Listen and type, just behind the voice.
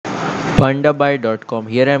Pandabuy.com.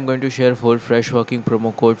 Here I am going to share 4 fresh working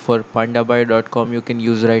promo code for Pandabuy.com. You can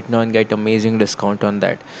use right now and get amazing discount on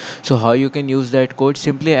that. So how you can use that code?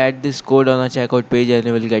 Simply add this code on a checkout page and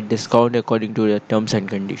you will get discount according to the terms and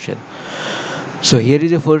condition. So here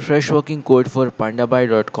is a full fresh working code for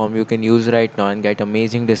pandabuy.com. You can use right now and get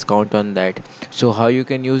amazing discount on that. So how you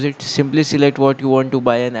can use it? Simply select what you want to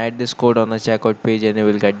buy and add this code on the checkout page and you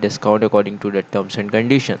will get discount according to the terms and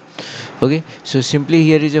condition. Okay, so simply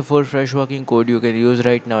here is a full fresh working code you can use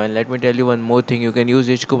right now, and let me tell you one more thing. You can use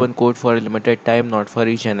each coupon code for a limited time, not for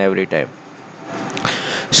each and every time.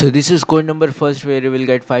 So this is code number first, where you will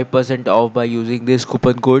get 5% off by using this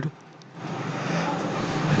coupon code.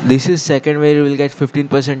 This is second, where you will get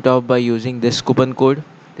 15% off by using this coupon code.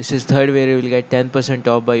 This is third, where you will get 10%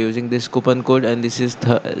 off by using this coupon code, and this is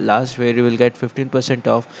last, where you will get 15%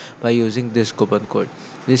 off by using this coupon code.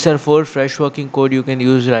 These are 4 fresh working code you can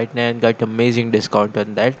use right now and get amazing discount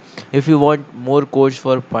on that. If you want more codes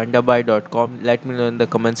for pandabuy.com, let me know in the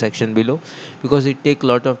comment section below, because it take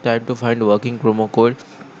lot of time to find working promo code.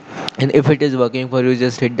 And if it is working for you,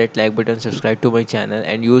 just hit that like button, subscribe to my channel,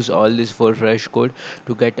 and use all these 4 fresh code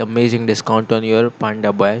to get amazing discount on your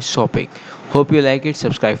Pandabuy shopping. Hope you like it.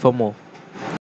 Subscribe for more.